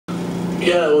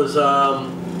Yeah, it was.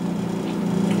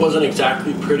 Wasn't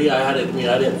exactly pretty. I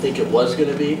didn't think it was going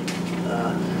to be.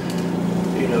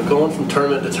 You know, going from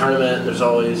tournament to tournament,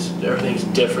 everything's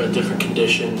different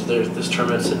conditions. This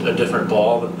tournament's a different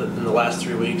ball than the last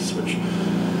 3 weeks, which, you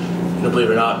know, believe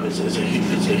it or not, is a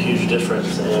huge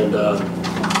difference. And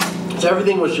so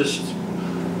everything was just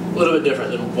a little bit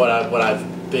different than what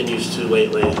I've been used to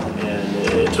lately, and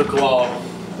it took a while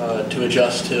to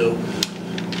adjust to.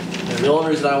 And the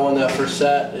only reason I won that first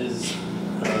set is,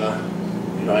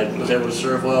 you know, I was able to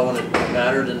serve well when it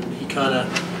mattered, and he kind of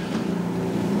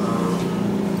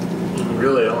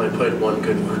really only played one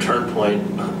good return point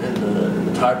in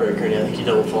the tiebreaker, and I think he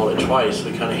double faulted twice.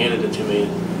 So he kind of handed it to me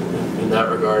in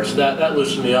that regard. So that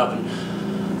loosened me up,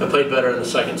 and I played better in the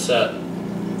second set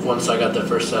once I got that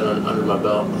first set under my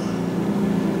belt.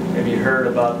 Have you heard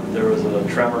about there was a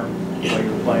tremor while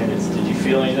you were playing? Did you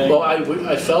feel anything? Well,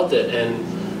 I felt it, and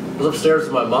I was upstairs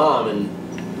with my mom,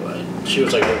 and she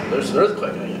was like, "There's an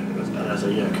earthquake." And I was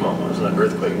like, "Yeah, come on, there's an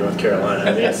earthquake in North Carolina."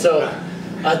 I mean, so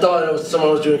I thought it was someone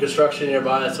was doing construction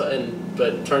nearby, but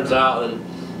it turns out, and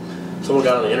someone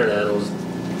got on the internet and was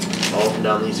all up and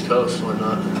down the East Coast and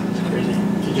whatnot. It's crazy.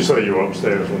 Did you say you were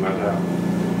upstairs when that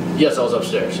happened? Yes, I was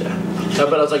upstairs. Yeah,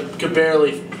 but I was like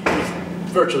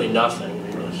virtually nothing. I mean,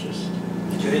 it was just.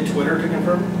 Did you hit Twitter to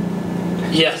confirm?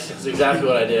 Yes, that's exactly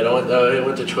what I did. I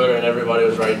went to Twitter and everybody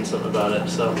was writing something about it.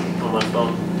 So on my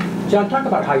phone. John, talk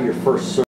about how your first